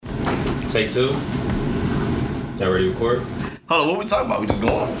Take two. Y'all ready to record? Hold on, what we talking about? We just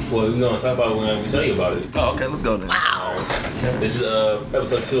going? Well, we're going to talk about it when we tell you about it. Oh, okay, let's go then. Wow. This is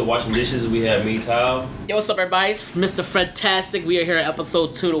episode 2 of Washing Dishes. We have me, Tile. Yo, what's up, everybody? It's Mr. Fantastic. We are here at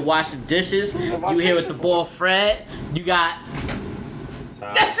episode 2 to Wash the Dishes. You here with the boy Fred. You got...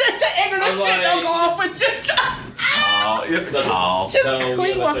 Tile. That's ignorant shit. Don't go off with just... Oh, it's tall. Just So we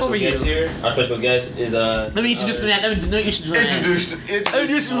clean have walk a over special guest here. here. Our special guest is... Let me introduce you to that. Let me introduce you to my hands.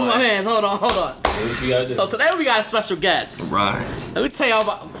 Introduce you to my hands. Hold on. What you guys do? So today we got a special guest. Right. Let me tell y'all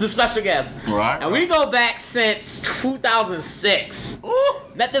about the special guest. Right. And we go back since 2006. Ooh.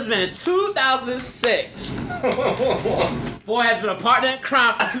 Met this man in 2006. Boy has been a partner in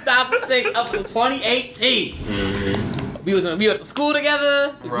crime from 2006 up to 2018. Mm-hmm. We went to school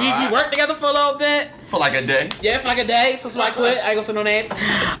together. Right. We worked together for a little bit. For like a day. Yeah, for like a day until somebody quit. I ain't gonna say no names. But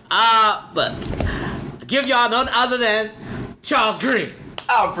I give y'all none other than Charles Green.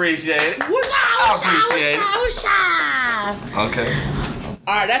 I appreciate it. Okay.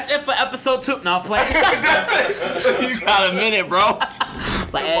 Alright, that's it for episode 2. No, I'm playing. You got a minute, bro.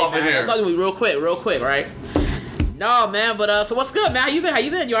 Like, hey, over man, here. I'm talking to you real quick, right? No, man, but so what's good, man? How you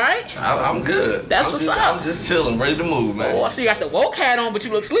been? You alright? I'm good. That's what's up. I'm just chilling, ready to move, man. Oh, I see you got the woke hat on, but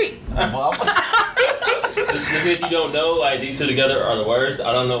you look sleep. Just in case you don't know, like, these two together are the worst.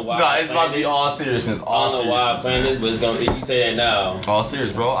 I don't know why. No, it's about to be all seriousness. I All don't know why I'm seriousness. playing this, but it's going to be... You say that now. All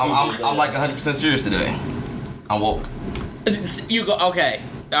serious, bro. I'm like 100% serious today. I'm woke. You go, okay.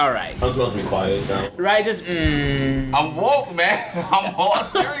 Alright. I'm supposed to be quiet, so... Right, just, I'm woke, man. I'm all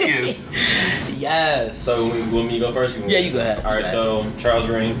serious. Yes. So, want me to go first? Yeah, you go ahead. All right, so, Charles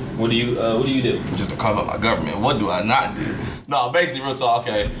Green, what do you do? Just to cover up my government. What do I not do? No, basically, real talk.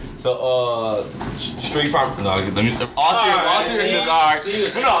 Okay, so Street Farm. No, let me. All seriousness. All right.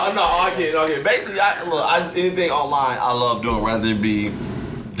 No. Okay. Basically, anything online, I love doing. Whether it be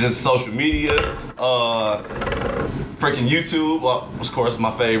just social media, freaking YouTube, of course,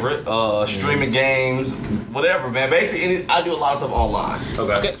 my favorite. Streaming games, whatever, man. Basically, I do a lot of stuff online.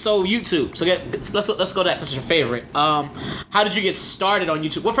 Okay, so YouTube. So let's go to that since your favorite. How did you get started on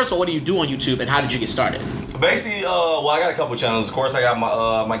YouTube? Well, first of all, what do you do on YouTube, and how did you get started? Basically, I got a couple channels. Of course, I got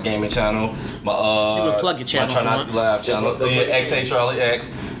my gaming channel, my You can plug your channel my Try if you Not to Laugh channel, XA Charlie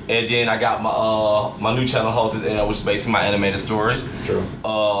X, and then I got my new channel, Hold This L, which is basically my animated stories. True.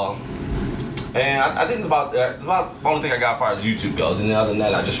 And I think it's about the only thing I got as far as YouTube goes. And then other than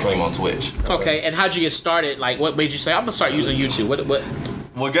that, I just stream on Twitch. Okay, and how'd you get started? Like, what made you say, I'm gonna start using YouTube? What?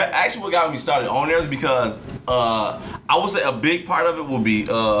 What got me started on there is because I would say a big part of it will be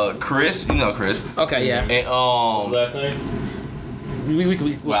Chris. You know Chris. Okay, yeah. And What's his last name?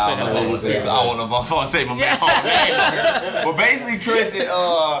 Wow, I don't know if I want to say my man whole name. But basically, Chris and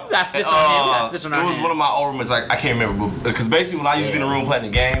That's snitch on him. It was one of my old roommates. I can't remember, because basically when I used to be in the room playing the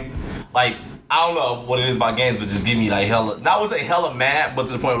game, like, I don't know what it is about games, but just give me like hella. Not would say hella mad, but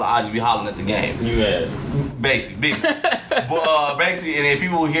to the point where I just be hollering at the game. You mad? Basically, big. But basically, and then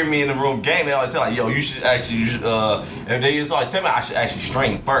people who hear me in the room game, they always say like, "Yo, you should." And they just always tell me I should actually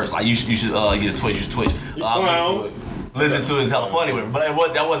stream first. Like, you should get a Twitch. You should Twitch. Listen to it, it's hella funny with it.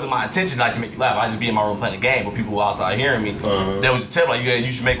 But that wasn't my intention, like, to make you laugh. I just be in my room playing the game, but people who outside hearing me, they would just tell me, like,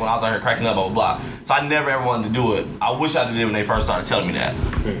 you should make one. I was out here cracking up, blah, blah, blah. So I never ever wanted to do it. I wish I did it when they first started telling me that.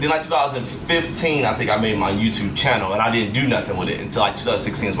 Then, like, 2015, I think I made my YouTube channel, and I didn't do nothing with it until, like,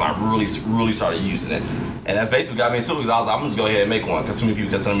 2016 is when I really started using it. And that's basically what got me into it, because I was like, I'm going to just go ahead and make one, because too many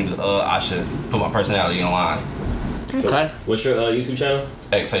people kept telling me I should put my personality online. So, Okay. What's your YouTube channel?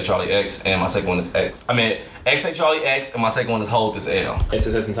 XA Charlie X, and my second one is XA Charlie X, and my second one is Hold This L.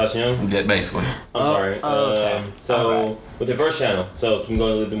 SSS and Tatiana? Yeah, basically. I'm sorry. Okay. So, with your first channel, so can you go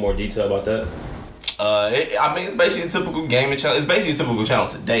into a little bit more detail about that? It's basically a typical gaming channel. It's basically a typical channel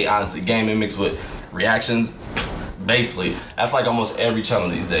today, honestly. Gaming mixed with reactions. Basically, that's like almost every channel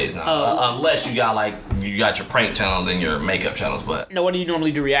these days now. Unless you got your prank channels and your makeup channels, but. No, what do you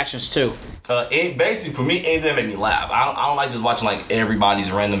normally do reactions to? Basically, for me, anything that make me laugh. I don't like just watching like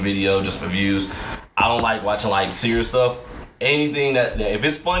everybody's random video just for views. I don't like watching like serious stuff. Anything that if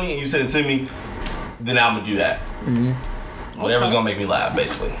it's funny and you send it to me, then I'm gonna do that. Mm-hmm. Whatever's gonna make me laugh,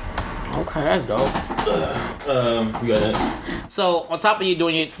 basically. Okay, that's dope. You got that? So on top of you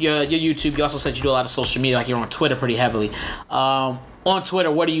doing your YouTube, you also said you do a lot of social media, like you're on Twitter pretty heavily. On Twitter,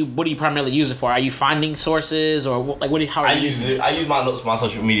 what do you primarily use it for? Are you finding sources, or like how are you using it? I use my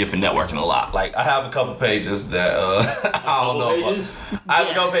social media for networking a lot. Like, I have a couple pages that I don't know. I have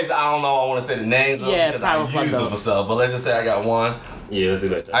a couple pages I don't know. I want to say the names of because I use them for stuff. But let's just say I got one. Yeah, let's do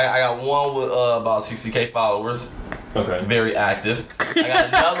that. I got one with about 60K followers. Okay. Very active. I got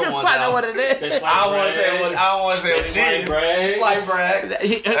another one I now. know what it is. I don't want to say what it is. Slight brag.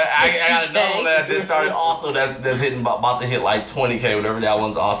 I got another one that I just started also that's hitting about to hit like 20K, whatever. That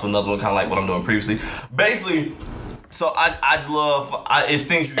one's also another one, kind of like what I'm doing previously. Basically, so I just love, it's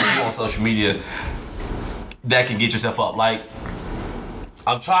things you can do on social media that can get yourself up. Like,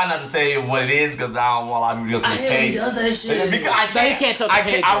 I'm trying not to say what it is because I don't want a lot of people to go to this page. He does that shit. Because I So you can't tell the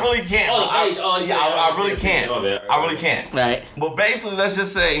page. I really can't. Oh, the page. I really can't. I really can't. Right. But basically, let's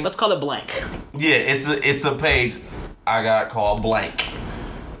just say, Let's call it blank. yeah, it's a page I got called blank.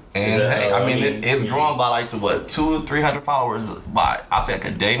 And that, hey, I mean, it's grown by like to what, 200 or 300 followers by, I say like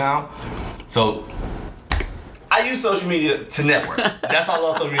a day now. So I use social media to network. That's all I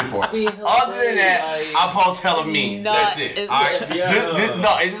love social media for. Other than that, I post hella memes. That's it. All right. Yeah.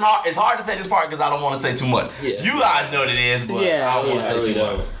 No, it's just hard. It's hard to say this part because I don't want to say too much. Yeah. You guys know what it is, but Yeah, I don't want to say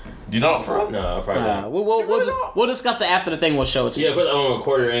too much. You don't, for real? No, probably not. We'll discuss it after the thing. We'll show it to you. Yeah, of course I don't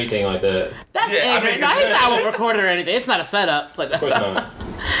record or anything like that. That's Yeah, I ignorant. mean, No, it's- it's not recorded or anything. It's not a setup. It's like Of course not.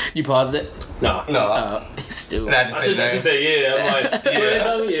 You paused it. No. No. He's stupid. And I just I say should that. say yeah. I'm like,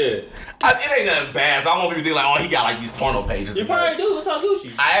 yeah. It ain't nothing bad. So I don't want people to think like, oh, he got like these porno pages. You probably do. It's all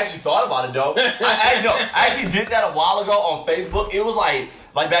Gucci. I actually thought about it though. I actually did that a while ago on Facebook. It was like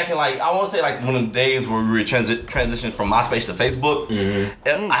back in like, I want to say like one of the days where we were transitioning from MySpace to Facebook.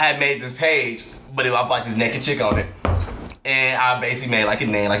 I had made this page, but I bought like this naked chick on it. And I basically made like a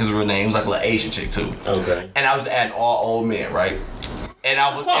name, like his real name. It was like a little Asian chick too. Okay. And I was adding all old men, right? And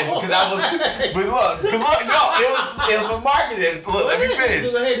I was, but look, no, it was for marketing. Look, let me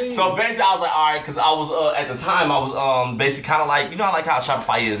finish. So basically, I was like, all right, because I was at the time I was basically kind of like, you know, like how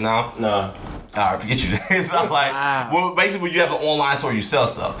Shopify is now. Nah. Alright, forget you. So I'm like, well, basically, when you have an online store, you sell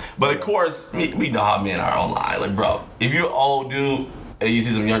stuff. But of course, we know how men are online. Like, bro, if you're an old dude and you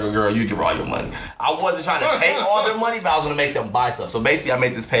see some younger girl, you give her all your money. I wasn't trying to take all their money, but I was gonna make them buy stuff. So basically, I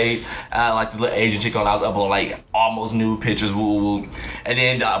made this page, like this little Asian chick on. I was uploading like almost nude pictures, woo. And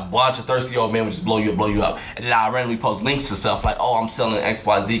then a bunch of thirsty old men would just blow you up. And then I randomly post links to stuff like, oh, I'm selling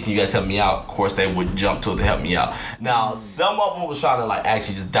XYZ. Can you guys help me out? Of course, they would jump to it to help me out. Now, some of them was trying to like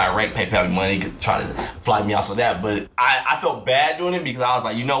actually just direct PayPal me money, try to fly me out for that. But I felt bad doing it because I was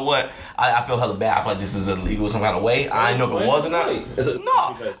like, you know what? I feel hella bad. I feel like this is illegal in some kind of way. I didn't know if it was or not.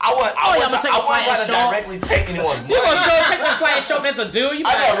 No, I wasn't trying to directly take anyone's money. You gonna take the flight and show me it's a dude? You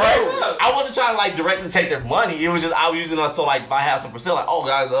I know, better- right? I wasn't trying to like directly take their money. It was just I was using it so like if I have some for sale, like, oh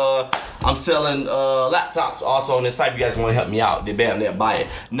guys, I'm selling laptops also on this site. If you guys want to help me out, they bam, they'll buy it.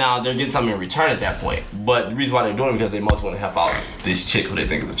 Now they're getting something in return at that point. But the reason why they're doing it because they most want to help out this chick who they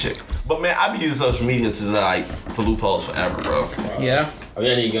think is a chick. But man, I've been using social media to like for loopholes forever, bro. Yeah. I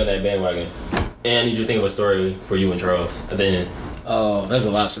mean, I need to get on that bandwagon. And I need you to think of a story for you and Charles at the end. Oh, there's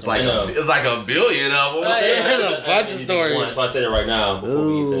a lot of stories. It's like a billion of them. There's a bunch of stories. So I said it right now before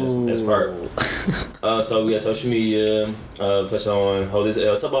we get to this part. So we got social media. Touch on Hold This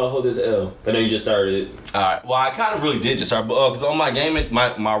L. Talk about Hold This L. I know you just started. All right. Well, I kind of really did just start, but because on my gaming,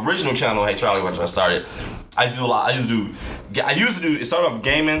 my original channel, Hey Charlie, when I started, I used to do a lot. It started off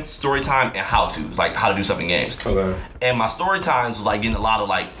gaming, story time, and how to's, like how to do stuff in games. Okay. And my story times was like getting a lot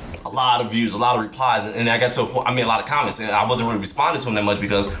of views, a lot of replies, and I got to a point, I made a lot of comments, and I wasn't really responding to them that much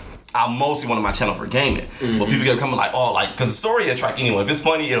because I mostly wanted my channel for gaming. But people kept coming like, oh, like, because the story will attract anyone. If it's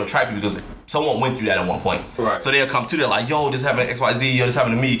funny, it'll attract people because someone went through that at one point. Right. So they'll come to there like, yo, this happened to XYZ, yo, this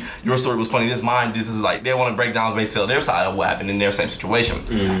happened to me, your story was funny, this mine, this is like, they want to break down basically their side of what happened in their same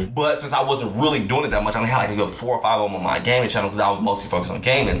situation. But since I wasn't really doing it that much, I only had like a good 4 or 5 of them on my gaming channel because I was mostly focused on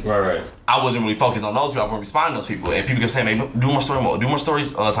gaming. Right. I wasn't really focused on those people. I wasn't responding to those people. And people kept saying, man, do more story mode, do more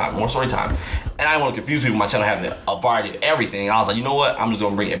stories all the time, more story time. And I didn't want to confuse people. My channel having a variety of everything. And I was like, you know what? I'm just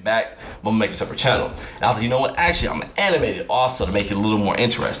going to bring it back. I'm going to make a separate channel. And I was like, you know what? Actually, I'm going to animate it also to make it a little more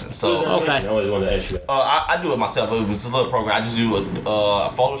interesting. So, Okay. I always wanted to ask you that. I do it myself. It was a little program. I just do a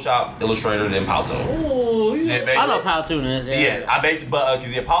Photoshop, Illustrator, and then Powtoon. Oh, Yeah, I know how Powtoon is. Yeah, I basically, but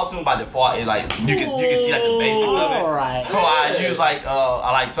because Powtoon by default, it like you can see like the basics of it. Alright. So I use like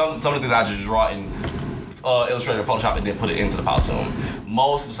I like some of the things I just draw in Illustrator and Photoshop and then put it into the Powtoon.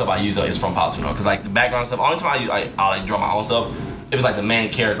 Most of the stuff I use is from Powtoon because like the background stuff. Only time I like draw my own stuff. It was like the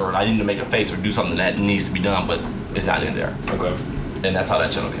main character, or I need to make a face or do something that needs to be done, but it's not in there. Okay. And that's how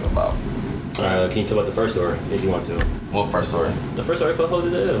that channel came about. Can you tell about the first story if you want to? What first story? The first story for Hold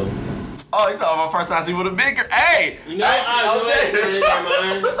This L. Oh, you talking about my first time seeing with a big girl? Hey! You know, never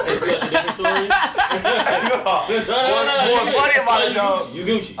mind. That's a different story. What's funny about it, though? You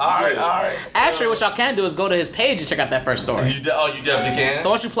Gucci. All right. Actually, what y'all can do is go to his page and check out that first story. You definitely can. So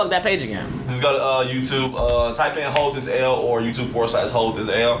why don't you plug that page again? Just go to YouTube, type in Hold This L or YouTube/Hold This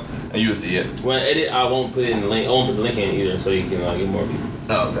L, and you'll see it. When I edit, I won't put it in the link. I won't put the link in either, so you can get more people.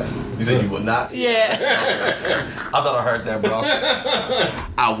 Oh, okay. You said you will not? Yeah. I thought I heard that, bro.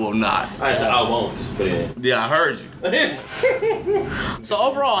 I will not. I said I won't put it in. Yeah, I heard you. So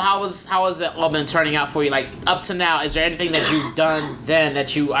overall, how has it all been turning out for you? Like up to now, is there anything that you've done then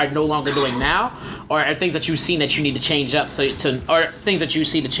that you are no longer doing now, or are things that you've seen that you need to change up or things that you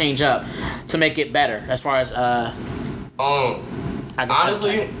see to change up to make it better? As far as I guess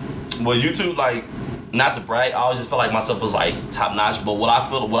honestly, well, YouTube, like, not to brag, I always just felt like myself was like top notch. But what I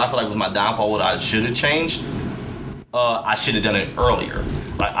feel like was my downfall, what I should have changed, I should have done it earlier.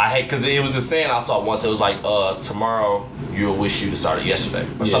 Like I hate, because it was the saying I saw once. It was like, tomorrow you'll wish you to start it yesterday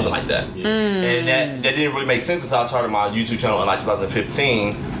or something like that. Yeah. And that didn't really make sense until I started my YouTube channel in like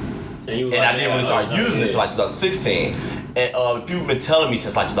 2015, and I didn't really start using it until like 2016. And people have been telling me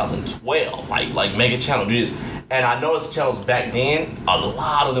since like 2012, like make a channel, do this. And I noticed the channels back then, a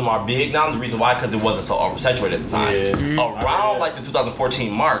lot of them are big now. The reason why, because it wasn't so oversaturated at the time. Yeah. Around like the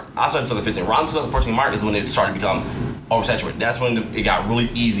 2014 mark, I started in 2015. Around 2014 mark is when it started to become oversaturated. That's when it got really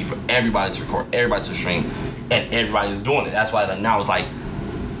easy for everybody to record, everybody to stream, and everybody is doing it. That's why now it's like,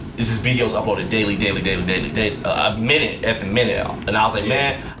 it's just videos uploaded daily, a minute at the minute. And I was like,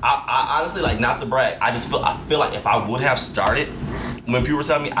 man, I honestly, like, not to brag, I feel like if I would have started when people were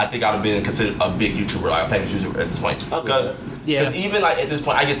telling me, I think I'd have been considered a big YouTuber, like a famous YouTuber at this point. Because even like at this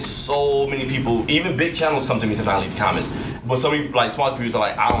point, I get so many people, even big channels come to me sometimes leave comments. But some people, like small people, are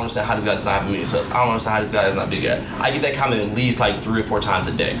like, I don't understand how this guy does not have a million subs. I don't understand how this guy is not big yet. I get that comment at least like 3 or 4 times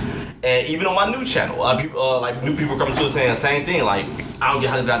a day. And even on my new channel, people, like new people coming to us saying the same thing, like, I don't get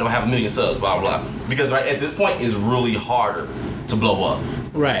how this guy don't have a million subs, blah, blah, blah. Because right at this point, it's really harder to blow up.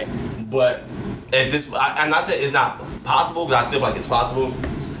 Right. But at this, I'm not saying it's not possible, because I still feel like it's possible.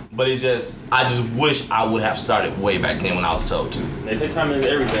 But it's just, I just wish I would have started way back then when I was told to. They say time is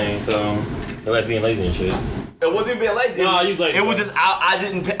everything, so unless being lazy and shit. It wasn't being lazy. It was just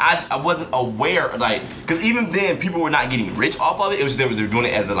I wasn't aware, like, because even then people were not getting rich off of it. It was just they were doing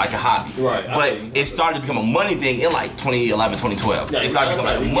it as a hobby. Right. But it started to become a money thing in like 2011, 2012. Yeah, it started to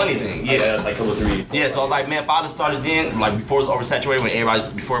become like a money thing. Yeah. That's like a couple 3. Yeah. So I was like, man, if I'd have started then, like before it was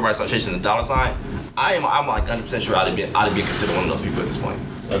oversaturated, before everybody started chasing the dollar sign, I'm like 100% sure I'd have been considered one of those people at this point.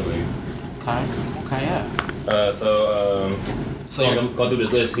 Ugly. Okay, yeah. So I'm going through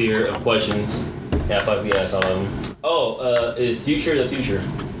this list here of questions. Yeah, I feel like we asked all of them. Oh, is Future the future?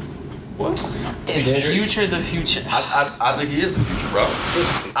 What? Is Future the future? I think he is the future, bro.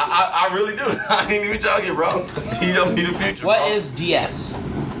 I really do. I ain't even joking, bro. He don't be the future, What bro. is DS?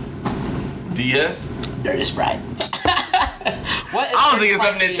 DS? Dirty Sprite. What is I was Dirty thinking Sprite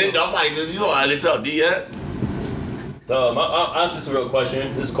something to you? Nintendo. I'm like, you know what I didn't tell DS? So, honestly, this is a real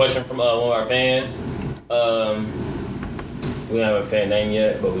question. This is a question from one of our fans. We don't have a fan name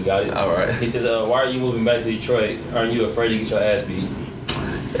yet, but we got it. All right. He says, why are you moving back to Detroit? Aren't you afraid to get your ass beat?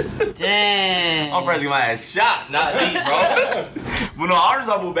 Damn. I'm pressing my ass shot, not beat, bro. But no, the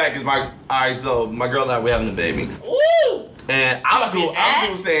reason I moved back is so my girl and I, we're having a baby. Woo! And I'm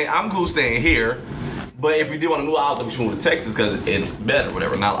cool staying here. But if we did want to move out, we should move to Texas because it's better,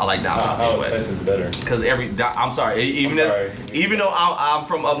 whatever. Now I like down south How anyway. is Texas better? Because I'm sorry, even though I'm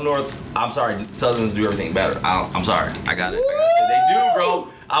from up north, I'm sorry, Southerners do everything better. I'm sorry, I got it. They do, bro.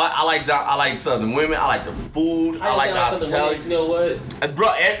 I like Southern women. I like the food. I like the hospitality. You know what?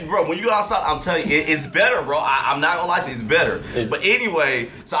 Bro, when you go outside, I'm telling you, it's better, bro. I'm not gonna lie to you, it's better. But anyway,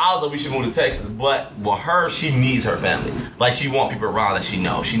 so I was like, we should move to Texas. But with her, she needs her family. Like, she want people around that she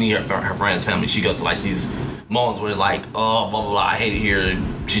knows. She need her friends' family. She goes to like these moments where it's like, oh, blah, blah, blah, I hate it here.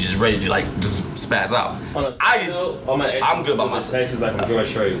 And she's just ready to like just spaz out. I'm good by myself. Texas like I'm George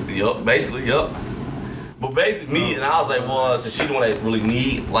Strait. Yup, basically, yup. But basically, me and I was like, well, since she the one that really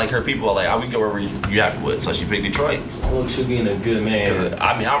need like her people, like I would go wherever you happy with. So she picked Detroit. Well, she's being a good man.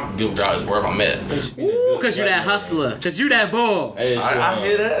 I mean, I'm good regardless wherever I'm at. Ooh, cause you that hustler. Cause you that bull. Hey, I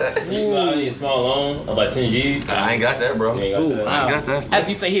hear that. I need a small loan of like 10 G's. I ain't got that, bro. You ain't got Ooh, that. wow. I ain't got that. After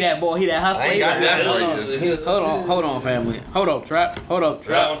you say he that boy, he that hustler. I ain't got that for you. Hold on, family. Hold up, trap.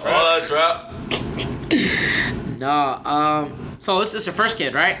 Trap. Nah, so this is your first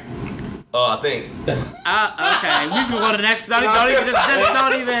kid, right? I think. Okay. We just go to the next. Don't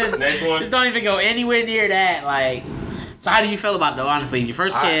even. Next one. Just don't even go anywhere near that. Like, so how do you feel about it, though? Honestly, your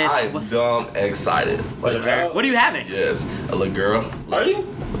first kid. I'm dumb excited. What's your What are you having? Yes, a little girl. Are you?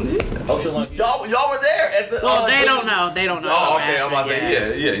 Yeah. Ocean like Y'all were there at the. Well, they don't know. They don't know. Oh, So okay. I'm about to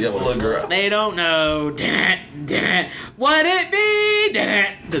say, yeah, little girl. They don't know. What it be?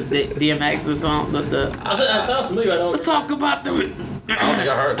 The DMX, the song, That sounds familiar. I don't. let's talk about the. I don't think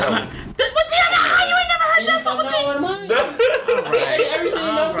I heard that one. What the hell? You ain't never heard that song? Everything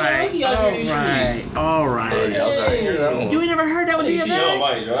All right. Yeah, I was like, hear that one. You ain't never heard that with She young,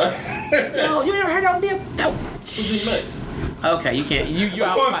 Mike, DMX? right? No, you ain't never heard that with DMX? Who's DMX? Okay, you can't. You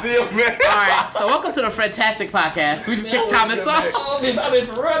out. Who's DMX? All right, so welcome to the Fantastic Podcast. We just kicked Thomas off. I mean,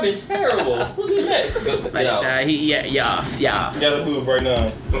 for real, I've been terrible. Who's DMX? Yeah. You gotta move right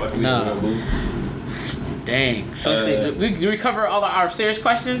now. No. Dang. So let's see. Did we cover all of our serious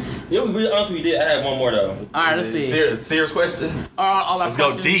questions? Yeah, we honestly did. I had one more though. All right, let's see. Serious question? All our Let's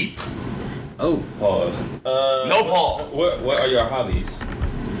go questions. deep. Oh. Pause. No pause. What are your hobbies?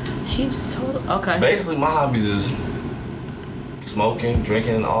 He just told. Okay. Basically, my hobbies is smoking,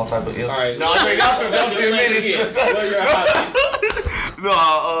 drinking, all type of ills. All right. No, that's What are your hobbies?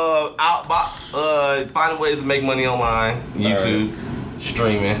 Finding ways to make money online, YouTube,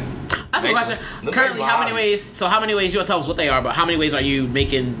 streaming. That's a question. Look Currently, at how my many ways? So how many ways? You want to tell us what they are, but how many ways are you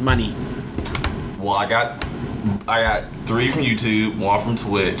making money? Well, I got 3 from YouTube, 1 from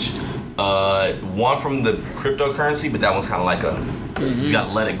Twitch, 1 from the cryptocurrency, but that one's kind of like you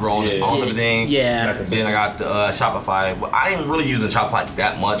gotta let it grow onto the thing. Yeah. Then I got the Shopify. Well, I ain't really using Shopify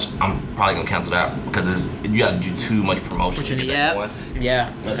that much. I'm probably gonna cancel that because you gotta do too much promotion to get that going. Yeah.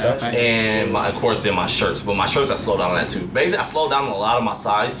 That's Okay. And of course, then my shirts. But my shirts, I slowed down on that too. Basically, I slowed down on a lot of my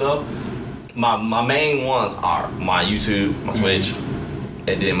side stuff. My main ones are my YouTube, my Twitch,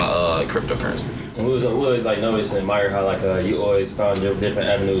 and then my cryptocurrency. And we always like notice and admire how like you always found your different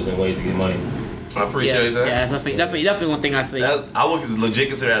avenues and ways to get money. I appreciate that. Yeah, that's definitely one thing I see. I would legit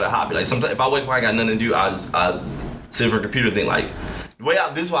consider that a hobby. Like sometimes if I wake up, I got nothing to do. I just sit for a computer and think like,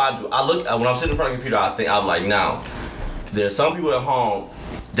 this is what I do. I look when I'm sitting in front of a computer. I think I'm like, now there's some people at home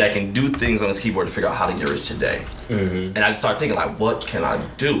that can do things on this keyboard to figure out how to get rich today. And I just start thinking like, what can I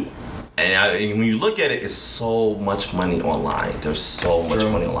do? And when you look at it, it's so much money online. There's so much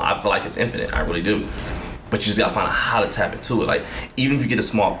money online. I feel like it's infinite. I really do. But you just gotta find out how to tap into it. Like, even if you get a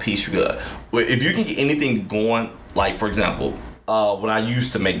small piece, you're good. If you can get anything going, like for example, when I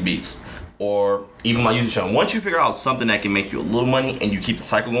used to make beats, or even my YouTube channel, once you figure out something that can make you a little money and you keep the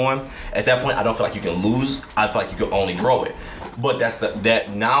cycle going, at that point I don't feel like you can lose. I feel like you can only grow it. But that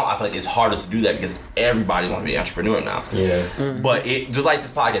now I feel like it's harder to do that because everybody wants to be an entrepreneur now. Yeah. But it just like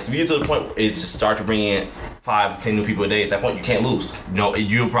this podcast, if you get to the point where it's just start to bring in 5, 10 new people a day, at that point you can't lose. You know,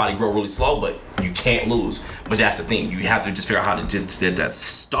 you'll probably grow really slow, but you can't lose. But that's the thing, you have to just figure out how to just get that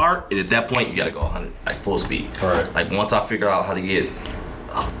start, and at that point you gotta go 100, like full speed. Right. Like once I figure out how to get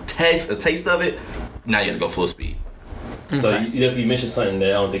a taste of it, now you gotta go full speed. So you mentioned something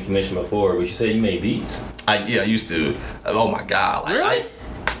that I don't think you mentioned before, but you said you made beats. I used to. Oh my god! Like, Really? I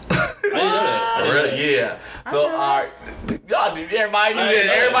didn't know that. Really? Yeah. So, y'all do. Everybody knew this.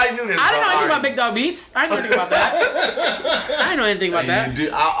 Everybody knew this. I didn't know bro. anything about Big Dog Beats. I didn't know anything about that. I didn't know anything about that.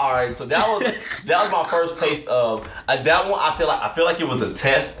 Dude, all right. So that was my first taste of that one. I feel like it was a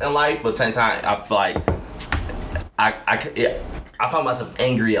test in life, but at the same time, I feel like I found myself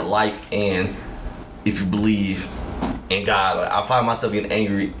angry at life, and if you believe in God, like, I find myself getting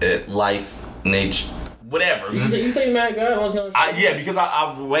angry at life, nature, whatever. You say mad God? I was gonna Yeah, because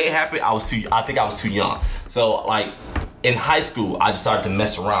I way happened. I think I was too young. So like in high school, I just started to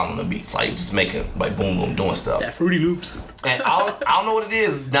mess around on the beats, like just making like boom boom doing stuff. That Fruity Loops. And I don't know what it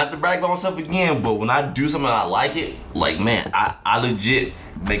is, not to brag about myself again, but when I do something and I like it, like man, I legit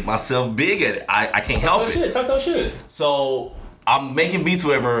make myself big at it. I can't help it. Talk your shit. So I'm making beats,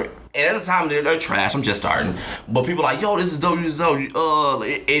 whatever. And at the time, they're trash. I'm just starting. But people are like, yo, this is dope, this is dope.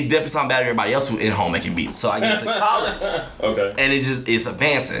 It definitely sounds better than everybody else who's in home making beats. So I get to college. Okay. And it's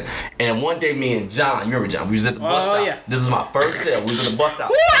advancing. And one day, me and John, you remember John, we was at the bus stop. Yeah. This is my first set. We was at the bus stop.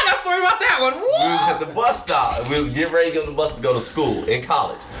 Woo, I got a story about that one. Woo! We was at the bus stop. And we was getting ready to get on the bus to go to school in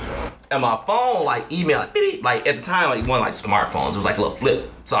college. And my phone, like, email, like, beep, beep. Like, at the time, like, one, like, smartphones. It was like a little flip.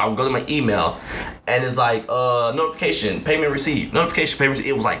 So I would go to my email, and it's like, notification, payment received. Notification, payment received.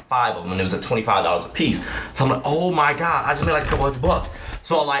 It was like 5 of them, and it was at $25 a piece. So I'm like, oh my God, I just made like a couple $100.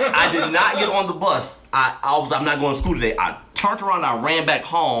 So like, I did not get on the bus. I'm not going to school today. I turned around, I ran back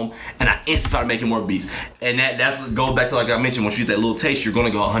home, and I instantly started making more beats. And that's goes back to, like I mentioned, once you get that little taste, you're going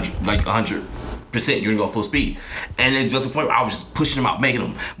to go 100%. You're gonna go full speed. And it's just a point where I was just pushing them out, making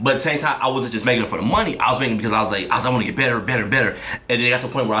them. But at the same time, I wasn't just making them for the money. I was making them because I was like, I want to get better. And then it got to a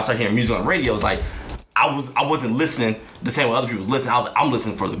point where I started hearing music on the radio. It was like, I wasn't listening the same way other people was listening. I was like, I'm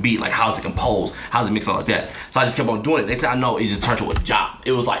listening for the beat, like how's it composed, how's it mixed up like that. So I just kept on doing it. They said I know it just turned to a job.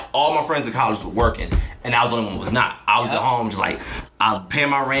 It was like all my friends in college were working, and I was the only one who was not. I was at home just like I was paying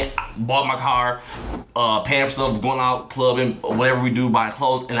my rent, bought my car, paying for stuff, going out clubbing, whatever we do, buying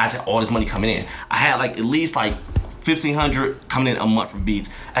clothes, and I just had all this money coming in. I had like at least like $1,500 coming in a month from beats.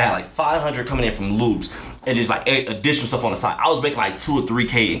 I had like $500 coming in from loops. And just like additional stuff on the side. I was making like $2,000 or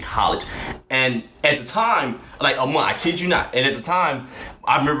 $3,000 in college. And at the time, like a month, I kid you not. And at the time,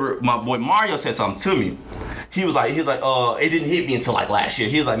 I remember my boy Mario said something to me. He was like, it didn't hit me until like last year.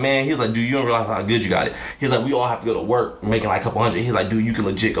 He was like, man, dude, you don't realize how good you got it. He's like, we all have to go to work making like a couple hundred. He's like, dude, you can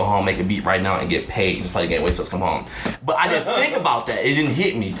legit go home, make a beat right now and get paid. Just play the game, wait till us come home. But I didn't think about that. It didn't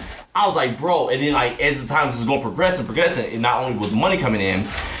hit me. I was like, bro, and then like as the times was going progressing, and not only was money coming in,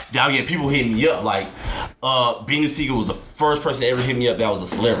 I was getting people hitting me up. Like, Beanie Siegel was the first person to ever hit me up that was a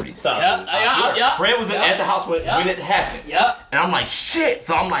celebrity. Stop. Yeah. Fred was at the house when it happened. Yep. And I'm like, shit.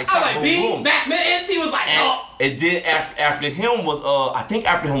 So I'm like, Beans, Mac Mittens, he was like, oh. And then after him was, I think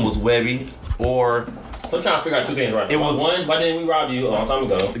after him was Webby or... So I'm trying to figure out two things right now. It was one, why didn't we rob you a long time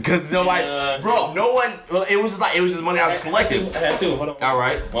ago? Because nobody, no one. Well, it was just money I was collecting. I had two. Hold on. All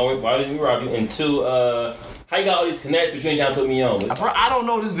right. Why didn't we rob you? And two, how you got all these connects between trying to put me on? Bro, I don't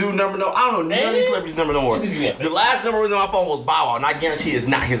know this dude number. No, I don't know none of these celebrities' number no more. The last number was on my phone was Bow Wow, and I guarantee it's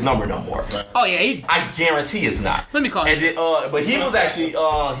not his number no more. Oh yeah, I guarantee it's not. Let me call him. And then, but he was actually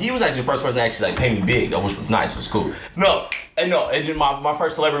the first person to actually like pay me big, which was nice, was cool. And then my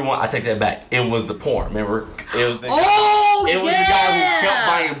first celebrity one, I take that back. It was the porn. Remember? It was the guy who kept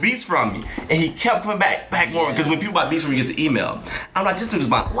buying beats from me, and he kept coming back more. Because when people buy beats from me, you get the email. I'm like, this dude is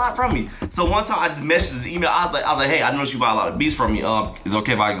buying a lot from me. So one time I just messaged his email. I was like, hey, I noticed you buy a lot of beats from me. Is it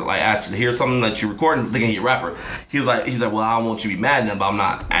okay if I like ask you to hear something that you're recording? Thinking you're a rapper. He's like, well, I don't want you to be mad at him, but I'm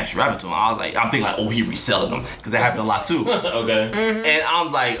not actually rapping to him. I was like, I'm thinking like, oh, he reselling them because that happened a lot too. Okay. Mm-hmm. And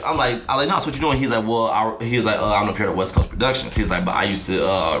I'm like, no, so what you doing? He's like, well, I don't know if you're at West Coast Productions. He's like, but I used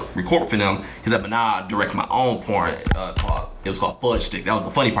to record for them. He's like, but now I direct my own porn. It was called Fudge Stick. That was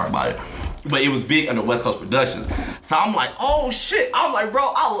the funny part about it. But it was big under West Coast Productions. So I'm like, oh shit. I'm like,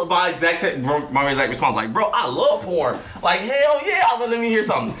 bro, my exact response, like, bro, I love porn. Like, hell yeah. I was like, let me hear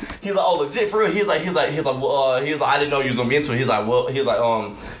something. He's like, oh, legit, for real. He's like, I didn't know you was gonna be into it. He's like,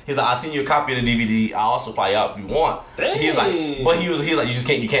 I seen you a copy of the DVD. I'll also fly out if you want. Dang. He's like, but he's like,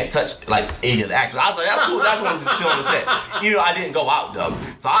 you can't touch like any of the actors. I was like, that's cool. That's what I'm just chilling on the set. You know, I didn't go out though.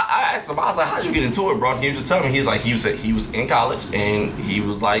 So I asked him, I was like, how'd you get into it, bro? Can you just tell me? He's like, he was in college and he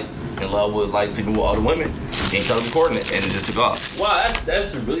was like in love with like sleeping with other women. He ain't started recording it and it just took off. Wow,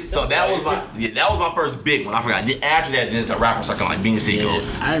 that's really so that was my first big one. I forgot. After that, then the rappers started coming like Beanie Siegel.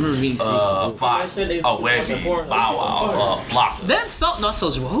 I remember Beanie Siegel. Webby, Bow Wow, Flock. That's not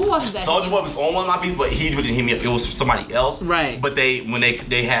Soulja Boy. Who was that? Soulja Boy was on one of my beats, but he didn't hit me up. It was somebody else. Right. But they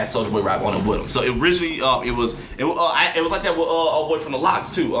had Soulja Boy rap on it with him. So originally it was like that with our boy from the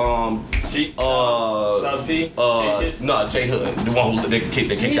Locks too. No, J Hood, the one who they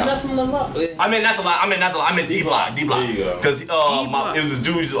kicked He's out. Not from the Lock. I meant D Block. Because it was this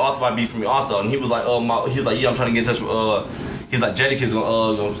dude who used to also buy beats from me also, and he was like, yeah, I'm trying to get in touch with he's like, Jadakiss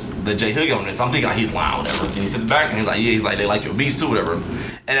gonna the J Hood on this. So I'm thinking like he's lying, whatever. And he sits back and he's like, yeah, they like your beats too, whatever.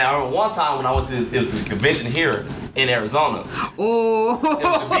 And I remember one time when I went to this convention here in Arizona. Oh. It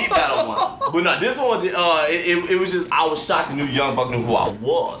was the beat battle one. But no, this one, it was just, I was shocked the new Young Buck knew who I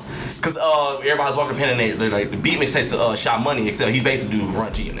was. Because everybody's walking pen and they're like, the beat mixtapes Shot Money, except he basically do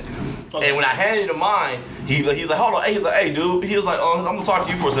Run G in it. Okay. And when I handed him mine, he's like, hold on. He's like, hey, dude. He was like, I'm gonna talk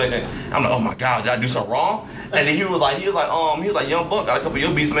to you for a second. I'm like, oh my God, did I do something wrong? And then he was like, Young Buck got a couple of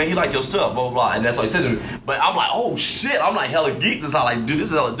your beats, man. He like your stuff, blah, blah, blah. And that's what he said to me. But I'm like, oh shit. I'm like hella geeked. This is how like, dude,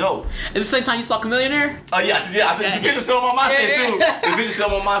 this is hella dope. Is the same time you saw Chameleonaire? Yeah. The picture's still on my MySpace too. The picture's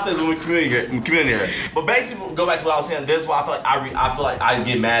still on my MySpace when we Chameleonaire. But basically, go back to what I was saying. This is why I feel like I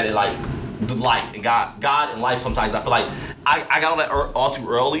get mad at like the life and God and life. Sometimes I feel like I got on that all too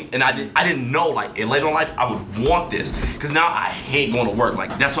early, and I didn't know like in later in life I would want this because now I hate going to work.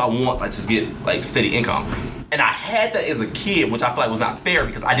 Like that's what I want, like just get like steady income. And I had that as a kid, which I feel like was not fair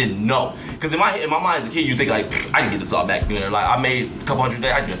because I didn't know. Because in my mind as a kid, you think like, I can get this all back. You know, like I made a couple $100 a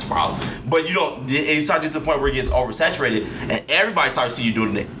day, I can do it tomorrow. But you don't. It started to the point where it gets oversaturated, and everybody started to see you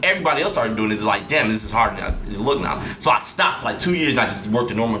doing it. Everybody else started doing it. It's like, damn, this is hard now to look now. So I stopped for like 2 years. I just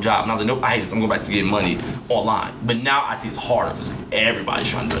worked a normal job, and I was like, nope, I hate this. I'm going back to getting money online. But now I see it's harder because everybody's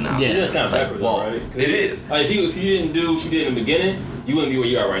trying to do it now. Yeah, it's kind of backwards, right? It is. Like, if you didn't do what you did in the beginning, you wouldn't be where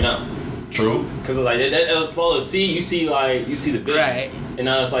you are right now. True. Cause like that smaller C, you see the big, right? And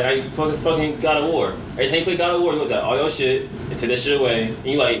now it's like I fucking God of War. Every time you play God of War, you was like all your shit. and take that shit away. And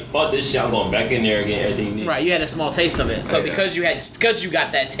you like, fuck this shit. I'm going back in there and getting everything you need. Right, you had a small taste of it. So Yeah. because you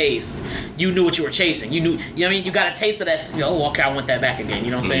got that taste, you knew what you were chasing. You knew, you know what I mean? You got a taste of that. Okay, I want that back again.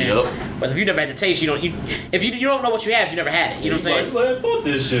 You know what I'm saying? Yep. But if you never had the taste, if you don't know what you have, you never had it. You know what I'm saying? Like, fuck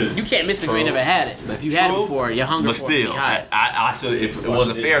this shit. You can't miss it if you never had it. But if you had it True. before, your hunger But for it would still, be high. I still, if it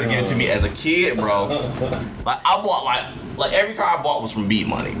wasn't fair to give it to me as a kid, bro. Like I bought like every car I bought was from Beat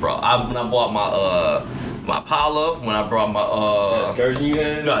Money, bro. When I bought my Impala, when I brought my That excursion you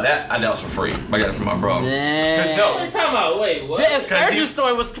had? no, that was for free. I got it from my bro. Cause Nah. What time out? Wait, what? The excursion he-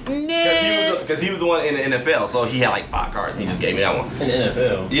 story was Cause he was the one in the NFL, so he had like 5 cars. And he just gave me that one. In the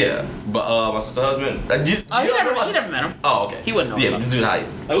NFL. Yeah, but my sister's husband. You never met him. Oh, okay. He wouldn't know Yeah, about this dude had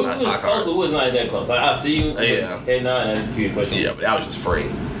Like, we was 5 close, cars. but we was not that close. Like, I see you. Yeah. Hey, nah, and then you pushing. Yeah, but that was just free.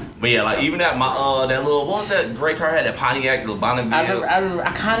 But yeah, like even that that little what was that great car I had, that Pontiac, the Bonneville. I remember.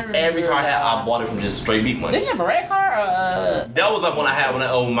 I kind of remember. Every car I had, I bought it from just straight Beat Money. Didn't you have a red car? That was like when I had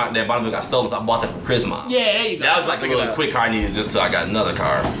that Bonneville got stolen, so I bought that from Chris mom. Yeah, there you go. That was like a little quick car I needed just so I got another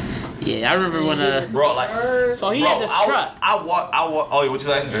car. Yeah, I remember when Bro, like So he had this truck. I walk. Oh, what you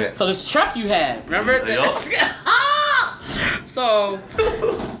say? So this truck you had, remember? Yup. So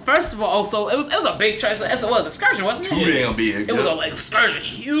first of all, so it was a big truck. So it was excursion, wasn't it? Too damn big. It was an excursion,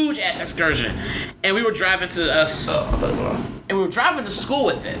 huge ass excursion, and we were driving to us, I thought it went off. and we were driving to school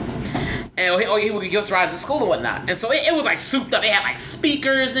with it. And he would give us rides to school and whatnot. And so it was like souped up. It had like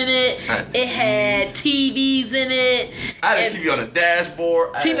speakers in it. It had TVs in it. I had a and TV on the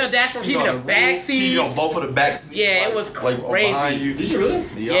dashboard. TV on the dashboard, TV in the back TV on seats. both of the back seats. Yeah, it was crazy. behind you. Did you really?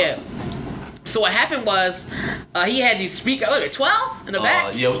 Yeah. So what happened was, he had these speakers. Look at 12s in the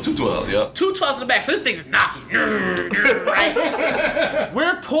back. Yeah, it was 2 12s. Yeah. 2 12s in the back. So this thing's knocking. Right?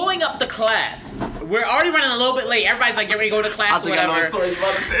 We're pulling up the class. We're already running a little bit late. Everybody's like getting ready to go to I class or think I know the whatever. story you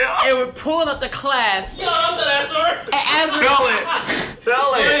about to tell. And we're pulling up the class. Yo, I'm to that story. And as we're Tell it.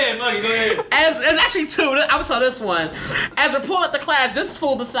 Tell Go it. ahead, Monkey, go ahead. there's actually 2. I'm gonna tell this one. As we're pulling up the class, this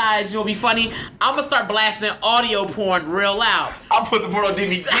fool decides, be funny. I'm gonna start blasting audio porn real loud. I put the porn on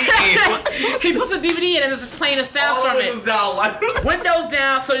DVD in. He puts a DVD in and is just playing the sounds All from the it. windows down like. Windows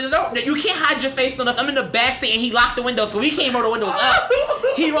down, so you can't hide your face enough. I'm in the back seat and he locked the window, so we can't roll the windows up.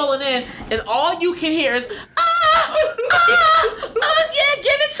 He rolling in, and all you can hear is yeah,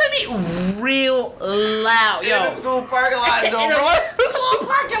 give it to me, real loud, yo. In the school parking lot, In though, a bro. school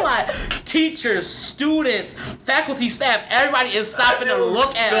parking lot. Teachers, students, faculty, staff, everybody is stopping to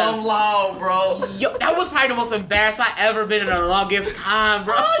look at us. So loud, bro. Yo, that was probably the most embarrassed I ever been in the longest time,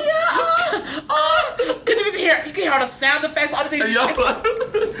 bro. Cause you can hear all the sound effects, all the things. Yo,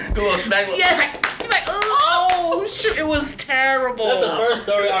 go on, smack. Yeah, you're like, oh shoot, it was terrible. That's the first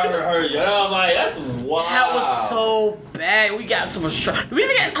story I ever heard. Yo, I was like, that's wild. That was so bad. We got so much trouble.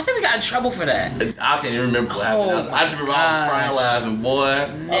 I think we got in trouble for that. I can't even remember what happened. Oh, I just remember I was crying, laughing, boy.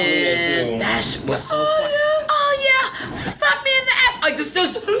 Man, that shit was so funny. Oh yeah, fuck me in the ass. Like this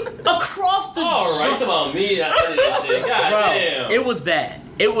just across the. All right, it's about me that edited this shit. God Bro, damn. it was bad.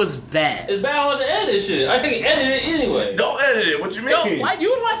 It was bad. It's bad on the edit shit. I can edit it anyway. Don't edit it. What you mean? Yo, why you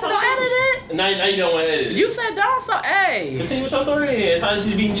want to edit it? Now you don't want to edit it. You said don't, so hey. Continue with your story. How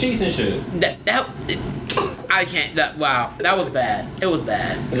she's beating cheeks and shit. I can't. Wow, that was bad. It was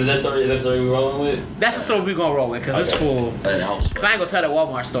bad. Is that story we rolling with? That's the story we gonna roll with, cause it's Okay. full. Hey, that was Cause I ain't gonna tell the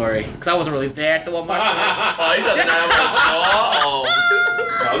Walmart story, cause I wasn't really there at the Walmart story. Oh, you thought that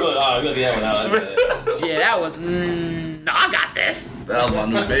I'm gonna get that one out. Yeah, that was. No, I got this. that was my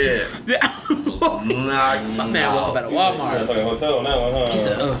new bed. Knock My man woke up at a Walmart. Fucking hotel on that one, huh? He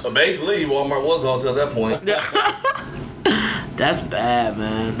said, Basically, Walmart was a hotel at that point. That's bad,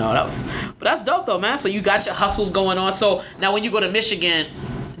 man. No, but that's dope though, man. So you got your hustles going on. So now when you go to Michigan,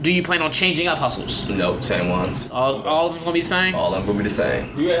 do you plan on changing up hustles? Nope, same ones. All of them gonna be the same? All of them gonna be the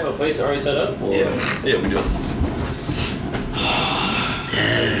same. Do you have a place already set up? Or? Yeah, we do.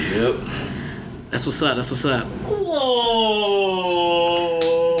 Yes. Yep. That's what's up. That's what's up.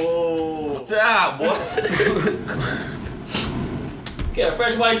 Whoa. What's up, boy? Got a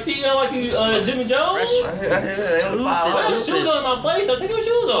fresh white tee on like you, Jimmy Jones? I have shoes on in my place. I'll take your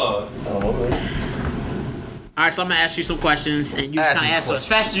shoes off. All right, so I'm gonna ask you some questions, and you just Ask kind of me answer as questions.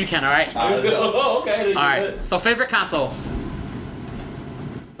 fast as you can. All right. Oh, okay. All right. So favorite console,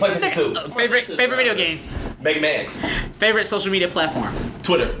 PlayStation 2. favorite video game, Mega Man X. favorite social media platform,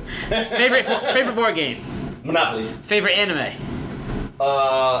 Twitter. favorite board game, Monopoly. favorite anime,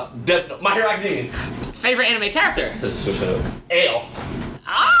 Death Note. My Hero Academia. favorite anime character. Switch it up. L.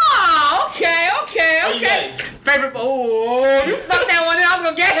 Ah, okay. you gay? Favorite. Oh, you fucked that one in. I was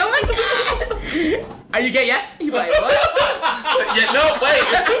gonna get him. Like, are you gay? Yes. You like what? Yeah, no, wait.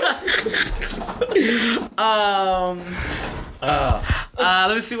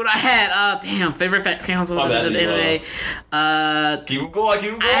 Let me see what I had. Damn, favorite council My bad, the MMA. Keep going. Keep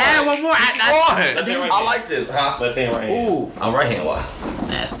going. I had one more. Keep going. I like this. Huh? Left hand, right hand. Ooh, I'm right hand. Why?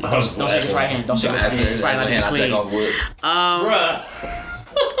 nasty. I was Don't shake his right hand. Don't shake his right hand. His right hand. I Clean. take off wood. Bruh.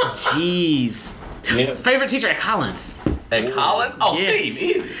 Jeez. Yeah. Favorite teacher at Collins. And Collins? Oh, Yeah. Steve,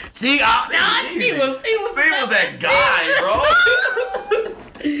 easy. Steve was that guy, bro.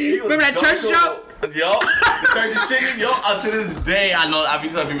 He was Remember that church dope. joke? Yo, the Turkish chicken. Yo, to this day, I know I be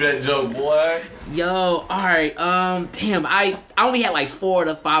telling people that joke, boy. Yo, alright, damn, I only had like 4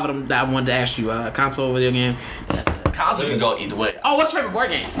 to 5 of them that I wanted to ask you. Console, video game. Console can go either way. Oh, what's your favorite board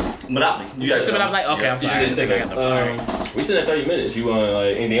game? Monopoly. You guys. Monopoly? Okay, I'm sorry. We sitting at 30 minutes. You want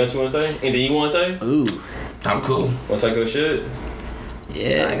like anything else you want to say? Anything you want to say? Ooh, I'm cool. Want to talk your shit? I ain't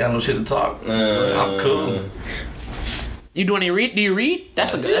yeah. got no shit to talk. I'm cool. You do any read? Do you read?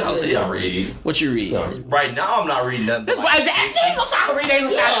 That's a good. That's a good. Yeah, I read. What you read? No. Right now, I'm not reading nothing. That's why I ain't gonna stop reading. Ain't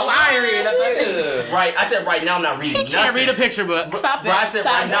gonna stop lying reading. Yeah. Right, I said right now I'm not reading You nothing. can't read a picture book. Stop it. But I said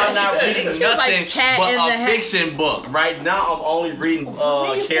Stop right now I'm not reading It's nothing like Cat but in the a Hat. fiction book. Right now I'm only reading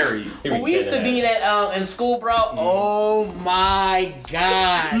Carrie. When we used to be that in school, bro. Oh my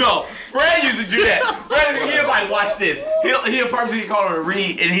god. No, Fred used to do that. Fred, he'd like, watch this. He'll purposely call him to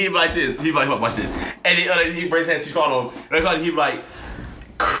read, and he'd be like this. He'd be like, watch this. And he brings his hand to call him, and he'd be like,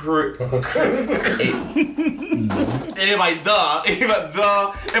 and he'd be like, the. And he'd be like,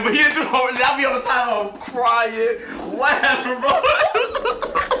 the. And but he'd do it, and I'd be on the side of him, crying, laughing, bro.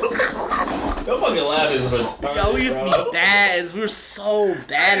 Don't fucking laugh is retarded. Yo, we used to be bad. We were so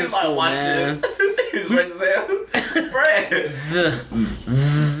bad in He's like, school, watch man. this. He just raised his hand. Fred.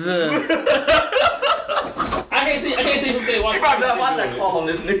 I can't see him say She probably not watch that call on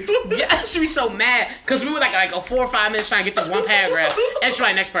this nigga. Yeah, she be so mad because we were like a 4 or 5 minutes trying to get this one paragraph, and she's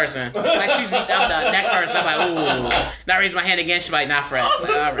like, next person. Like she's I'm done. Next person. I'm like, ooh. Now I raise my hand again. She's like, not Fred.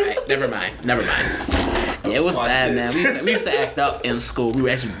 Like, all right, never mind. Yeah, it was Watch bad, this. man. We used to act up in school. We were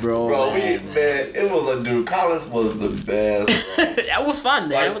actually Bro, man, it was a dude. Collins was the best. Bro. That was fun,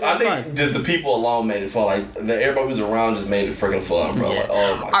 man. It was I think fun. just the people alone made it fun. Like everybody was around just made it freaking fun, bro. Yeah. Like,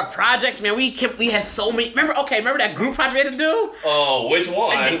 oh my. Our projects, man. We had so many. Remember that group project we had to do? Oh, which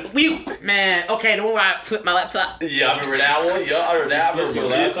one? Okay, the one where I flipped my laptop. Yeah, I remember that one. Yeah, I remember that. I remember Your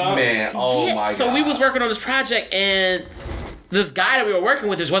that. laptop? Man, oh Yeah, my god. so we was working on this project and this guy that we were working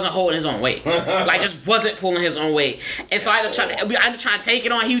with just wasn't holding his own weight. Like just wasn't pulling his own weight. And so I ended up trying to take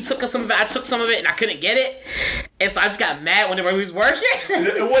it on. He took some of it, I took some of it, and I couldn't get it. And so I just got mad whenever he was working.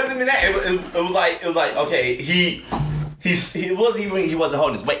 It wasn't even that. It was like okay, he wasn't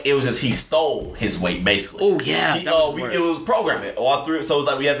holding his weight. It was just he stole his weight basically. Oh yeah. It was programming all through. So it was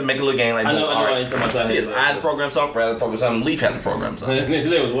like we had to make a little game. Like I know. all right. Anytime I saw his I had to program something. Fred had to program something. Leaf had to program something.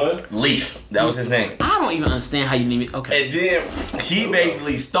 His name was what? Leaf. That was his name. I don't even understand how you name it. Okay. And then he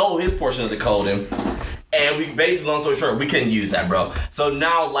basically stole his portion of the coding. And we basically, long story short, we couldn't use that, bro. So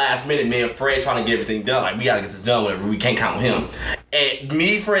now, last minute, me and Fred trying to get everything done. Like, we gotta get this done, whatever. We can't count on him. And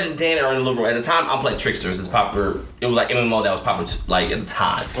me, Fred, and Dan are in the living room. At the time, I'm playing Tricksters. It's popular. It was like MMO that was popular, like, at the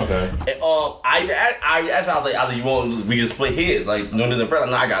time. Okay. And, I asked him, I was like, you want, we just split his? Like, doing this and Fred?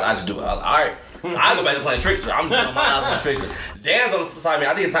 Like, no, I got it. I just do it. I was like, all right. I go back to playing Trickster. I'm just on my house playing Trickster. Dan's on the side of me.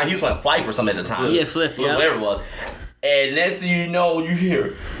 I think at the time he was playing Flight or something at the time. Yeah, Flip, yeah. Whatever it was. And next thing you know, you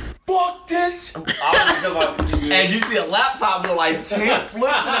hear, fuck this. And you see a laptop with like 10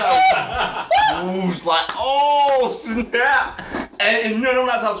 flips now. Moves like, oh snap. And none of them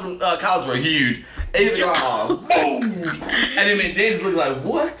laptops from college were huge. And he's like, oh, boom. And then man, they just look like,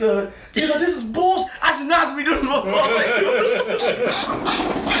 what the? He's like, this is bullshit. I should not be doing Bro,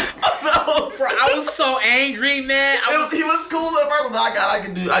 I was so angry, man. He was cool at first, but I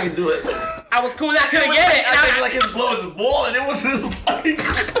can do it. I was cool that I couldn't get it. I think like his blow is ball, and it was just like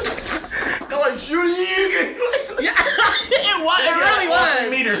they're like shooting you. Yeah, it really was.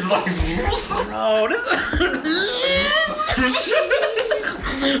 Meters like Oh, this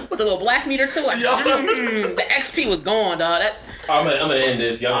with the little black meter too. Like, the XP was gone, dog. I'm gonna end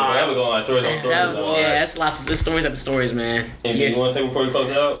this. Y'all gonna go on stories on stories. Yeah, that's lots of stories after stories, man. Anything you want to say before we close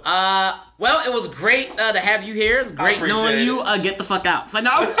it out? Well, it was great to have you here. It's great knowing you. Get the fuck out. So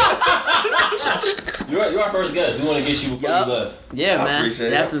no. You're our first guest. We want to get you before you left. Yeah, man.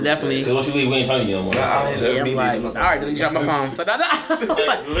 Definitely. Because once you leave, we ain't talking to you no more. Yeah, I'm like, all right, then you drop my phone. So,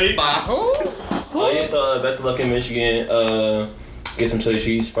 Yeah, so best of luck in Michigan. Get some chili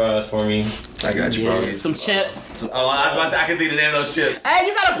cheese fries for me. I got you, bro. Some chips. I can think the name of those chips. Hey,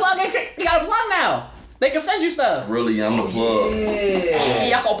 you gotta plug in. You gotta plug now. They can send you stuff. Really, I'm the plug. Yeah,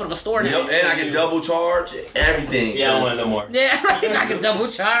 y'all can open up a store now. Yep, and I can double charge everything. Yeah, I don't want it no more. Yeah, right. I can double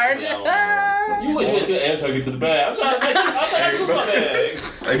charge. You wouldn't do it to I'm trying to get to the bag. I'm trying to do my bag.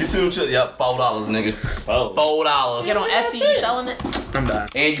 Like you see what you yep, $4, nigga. $4. Get on Etsy, you selling it? I'm done.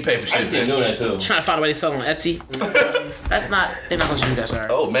 And you pay for I see shipping. doing that too. Trying to find a way to sell on Etsy. They're not gonna do that, sir.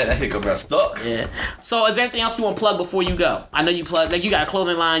 Oh man, that hiccup got stuck. Yeah. So, is there anything else you want to plug before you go? I know you plug, like you got a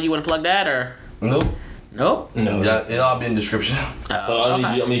clothing line. You want to plug that or? Nope. Nope. No. Yeah, it'll all be in the description. So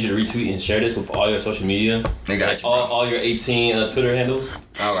I need you to retweet and share this with all your social media. I got you. All your 18 Twitter handles.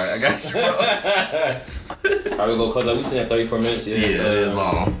 All right, I got you. Probably go close up. We seen that 34 minutes. Yeah, it is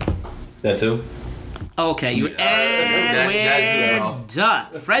long. That too. Okay, and That too, we're bro.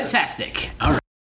 done. Fred-tastic. All right.